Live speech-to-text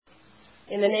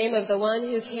In the name of the one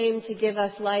who came to give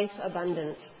us life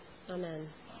abundant. Amen.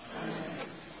 Amen.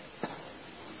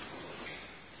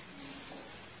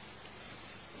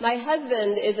 My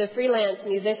husband is a freelance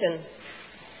musician,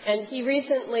 and he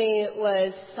recently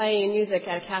was playing music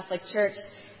at a Catholic church,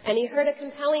 and he heard a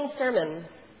compelling sermon.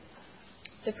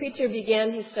 The preacher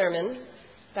began his sermon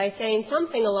by saying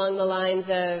something along the lines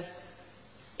of,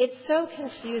 "It's so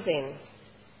confusing.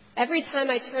 Every time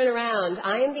I turn around,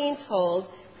 I am being told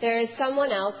there is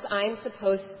someone else I'm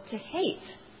supposed to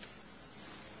hate.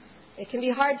 It can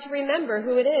be hard to remember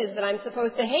who it is that I'm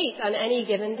supposed to hate on any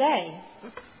given day."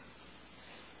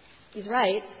 He's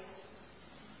right.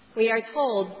 We are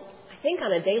told, I think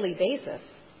on a daily basis,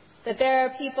 that there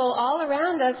are people all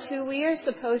around us who we are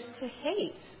supposed to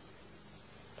hate.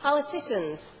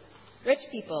 Politicians, rich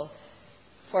people,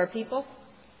 poor people,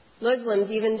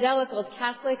 Muslims, evangelicals,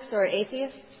 Catholics or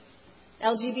atheists,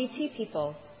 LGBT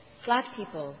people, black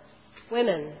people,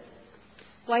 women,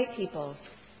 white people,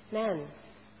 men.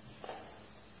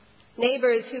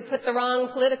 Neighbors who put the wrong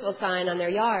political sign on their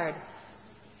yard,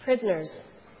 prisoners,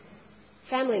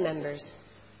 family members.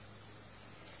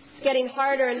 It's getting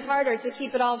harder and harder to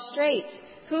keep it all straight.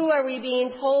 Who are we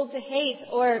being told to hate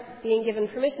or being given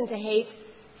permission to hate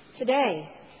today?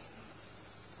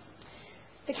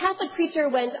 The Catholic preacher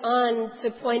went on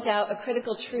to point out a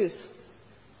critical truth,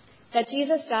 that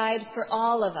Jesus died for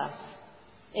all of us,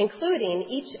 including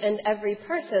each and every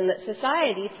person that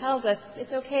society tells us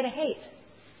it's okay to hate.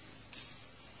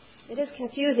 It is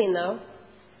confusing, though,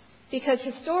 because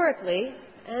historically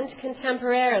and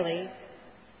contemporarily,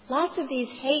 lots of these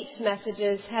hate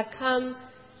messages have come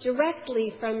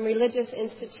directly from religious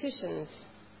institutions.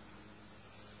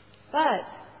 But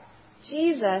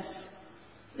Jesus,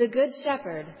 the Good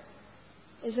Shepherd,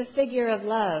 is a figure of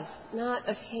love, not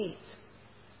of hate.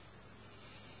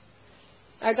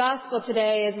 Our gospel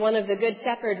today is one of the Good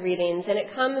Shepherd readings, and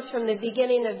it comes from the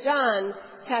beginning of John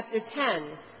chapter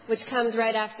 10, which comes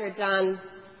right after John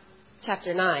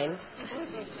chapter 9,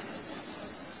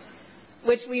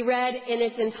 which we read in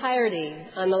its entirety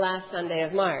on the last Sunday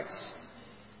of March.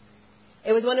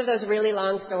 It was one of those really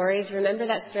long stories. Remember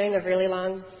that string of really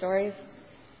long stories?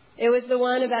 It was the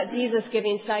one about Jesus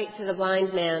giving sight to the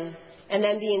blind man and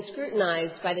then being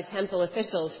scrutinized by the temple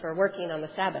officials for working on the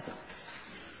Sabbath.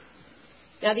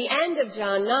 Now, the end of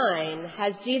John 9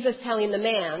 has Jesus telling the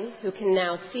man, who can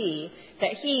now see,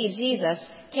 that he, Jesus,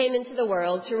 came into the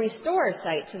world to restore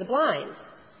sight to the blind.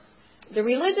 The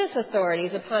religious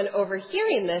authorities, upon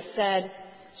overhearing this, said,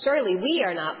 "Surely we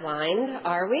are not blind,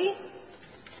 are we?"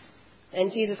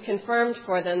 And Jesus confirmed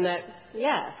for them that,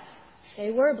 yes,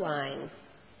 they were blind.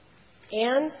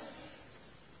 And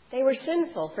they were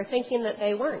sinful for thinking that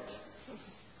they weren't.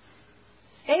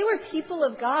 They were people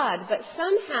of God, but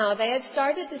somehow they had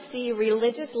started to see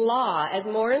religious law as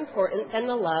more important than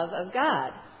the love of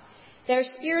God. Their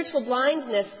spiritual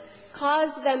blindness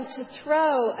caused them to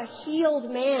throw a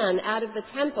healed man out of the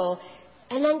temple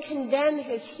and then condemn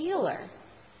his healer,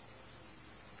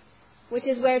 which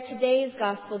is where today's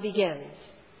gospel begins.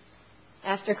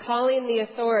 After calling the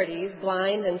authorities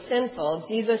blind and sinful,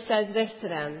 Jesus says this to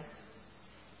them,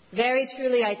 "Very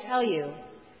truly I tell you,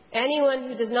 anyone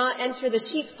who does not enter the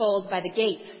sheepfold by the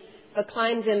gate, but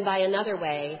climbs in by another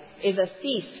way, is a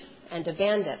thief and a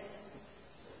bandit."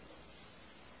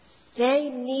 They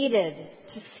needed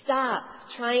to stop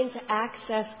trying to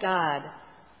access God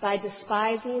by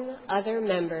despising other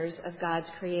members of God's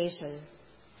creation.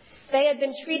 They had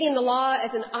been treating the law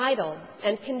as an idol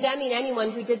and condemning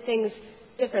anyone who did things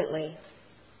differently.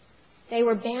 They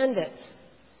were bandits,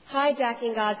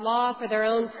 hijacking God's law for their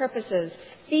own purposes,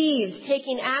 thieves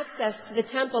taking access to the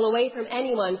temple away from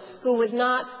anyone who was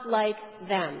not like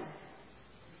them.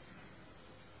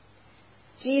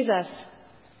 Jesus,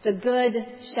 the Good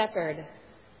Shepherd,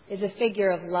 is a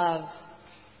figure of love,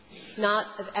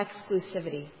 not of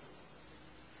exclusivity.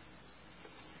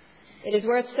 It is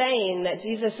worth saying that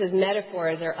Jesus'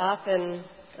 metaphors are often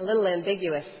a little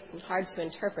ambiguous and hard to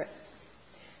interpret.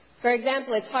 For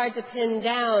example, it's hard to pin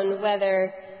down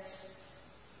whether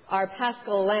our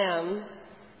Paschal lamb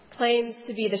claims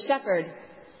to be the shepherd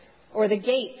or the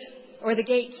gate or the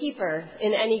gatekeeper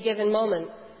in any given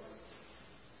moment.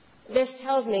 This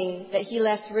tells me that he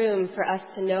left room for us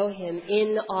to know him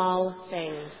in all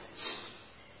things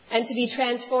and to be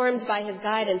transformed by his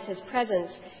guidance, his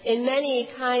presence, in many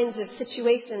kinds of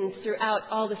situations throughout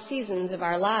all the seasons of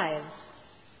our lives.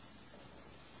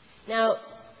 Now,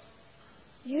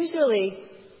 usually,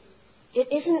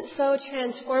 it isn't so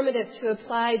transformative to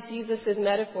apply Jesus'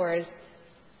 metaphors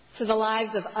to the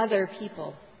lives of other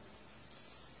people.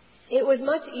 It was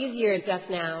much easier just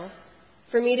now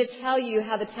for me to tell you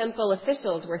how the temple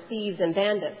officials were thieves and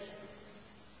bandits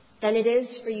than it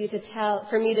is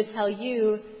for me to tell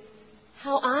you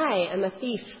how I am a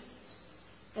thief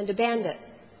and a bandit.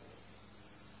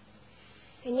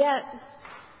 And yet,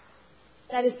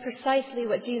 that is precisely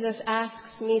what Jesus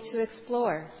asks me to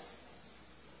explore.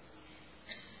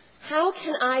 How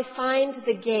can I find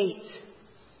the gate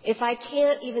if I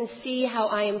can't even see how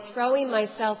I am throwing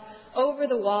myself over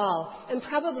the wall and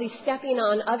probably stepping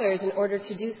on others in order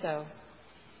to do so?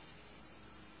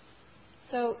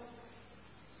 So,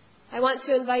 I want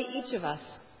to invite each of us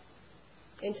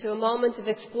into a moment of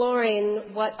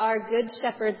exploring what our Good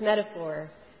Shepherd's metaphor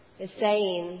is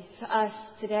saying to us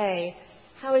today.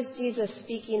 How is Jesus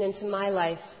speaking into my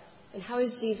life? And how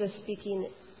is Jesus speaking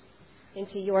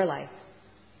into your life?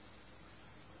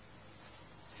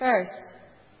 First,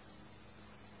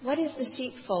 what is the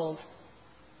sheepfold?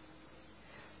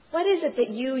 What is it that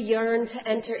you yearn to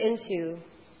enter into?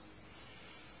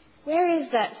 Where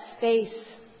is that space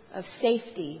of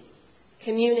safety,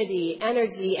 community,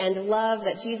 energy, and love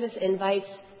that Jesus invites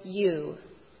you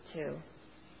to?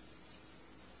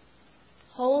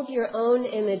 Hold your own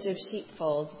image of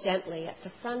sheepfold gently at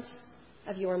the front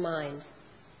of your mind.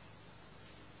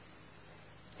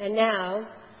 And now,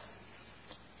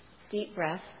 deep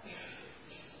breath.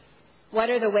 What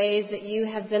are the ways that you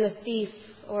have been a thief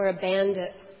or a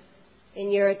bandit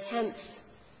in your attempts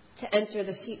to enter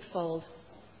the sheepfold?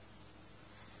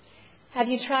 Have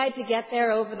you tried to get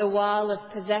there over the wall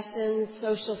of possessions,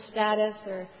 social status,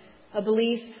 or a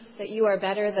belief that you are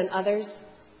better than others?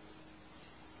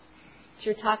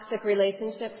 Through toxic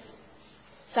relationships,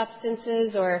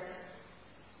 substances, or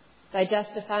by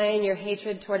justifying your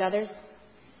hatred toward others?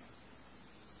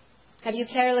 Have you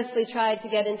carelessly tried to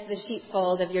get into the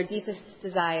sheepfold of your deepest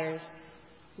desires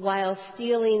while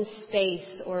stealing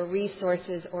space or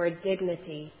resources or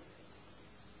dignity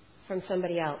from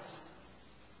somebody else?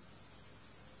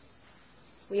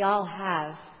 We all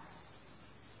have.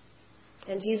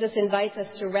 And Jesus invites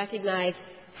us to recognize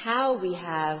how we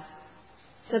have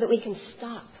so that we can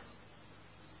stop.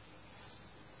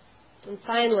 And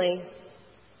finally,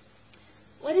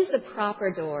 what is the proper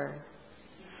door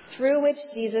through which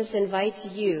Jesus invites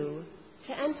you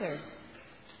to enter?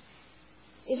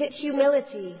 Is it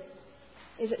humility?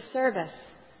 Is it service?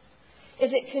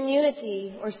 Is it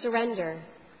community or surrender?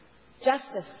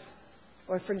 Justice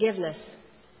or forgiveness?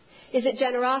 Is it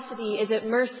generosity? Is it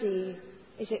mercy?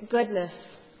 Is it goodness,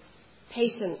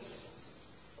 patience,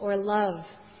 or love?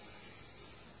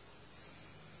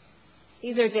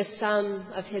 These are just some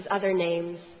of his other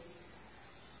names.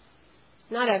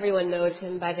 Not everyone knows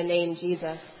him by the name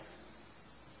Jesus.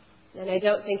 And I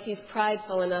don't think he's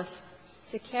prideful enough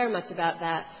to care much about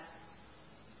that.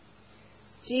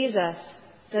 Jesus,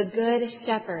 the Good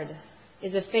Shepherd,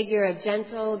 is a figure of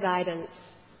gentle guidance,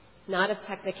 not of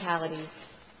technicality.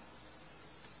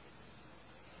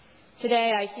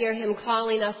 Today I hear him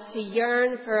calling us to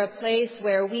yearn for a place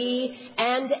where we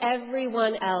and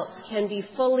everyone else can be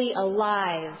fully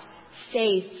alive,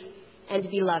 safe, and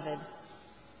beloved.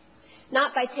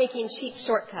 Not by taking cheap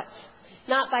shortcuts,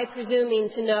 not by presuming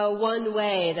to know one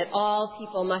way that all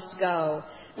people must go,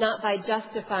 not by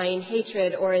justifying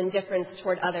hatred or indifference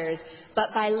toward others,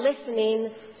 but by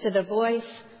listening to the voice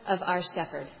of our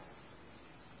shepherd.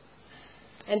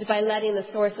 And by letting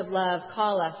the source of love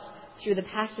call us through the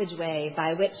passageway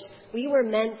by which we were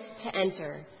meant to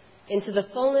enter into the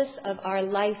fullness of our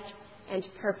life and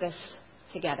purpose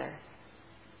together.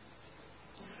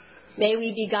 May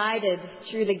we be guided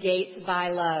through the gate by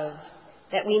love,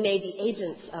 that we may be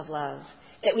agents of love,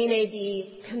 that we may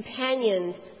be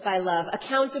companioned by love,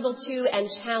 accountable to and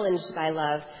challenged by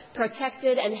love,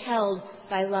 protected and held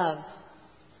by love,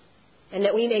 and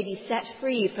that we may be set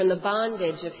free from the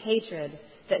bondage of hatred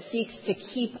that seeks to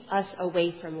keep us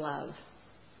away from love.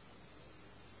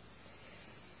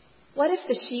 What if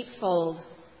the sheepfold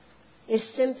is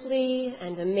simply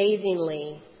and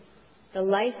amazingly the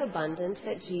life abundant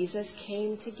that Jesus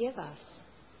came to give us?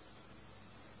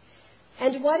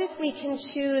 And what if we can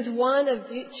choose one of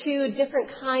two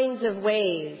different kinds of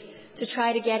ways to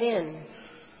try to get in?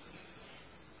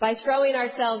 By throwing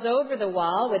ourselves over the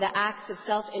wall with acts of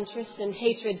self-interest and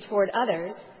hatred toward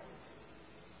others,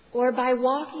 or by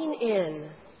walking in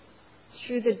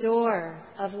through the door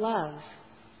of love.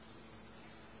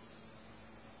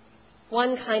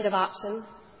 One kind of option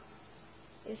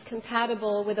is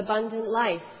compatible with abundant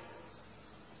life,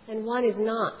 and one is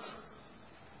not.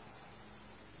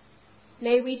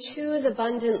 May we choose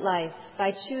abundant life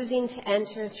by choosing to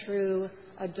enter through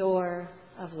a door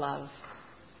of love.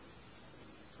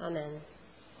 Amen.